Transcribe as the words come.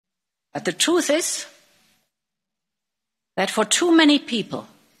But the truth is that for too many people,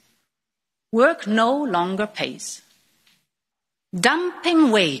 work no longer pays.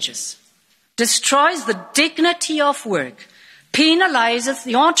 Dumping wages destroys the dignity of work, penalises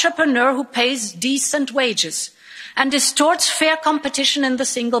the entrepreneur who pays decent wages, and distorts fair competition in the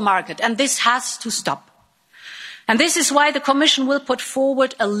single market. And this has to stop. And this is why the Commission will put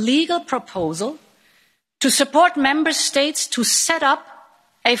forward a legal proposal to support member states to set up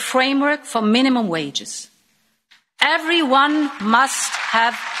a framework for minimum wages. Everyone must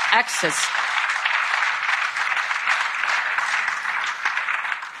have access.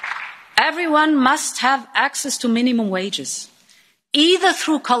 Everyone must have access to minimum wages, either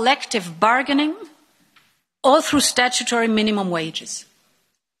through collective bargaining or through statutory minimum wages.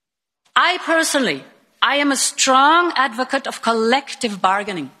 I am a strong advocate of collective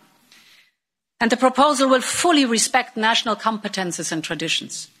bargaining, and the proposal will fully respect national competences and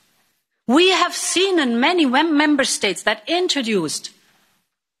traditions. We have seen in many member states that introduced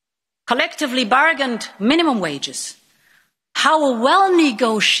collectively bargained minimum wages how a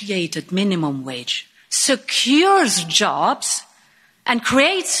well-negotiated minimum wage secures jobs and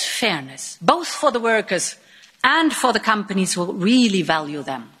creates fairness, both for the workers and for the companies who really value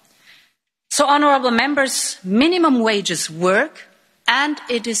them. So, honourable members, minimum wages work, and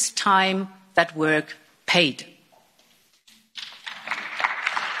it is time that work paid.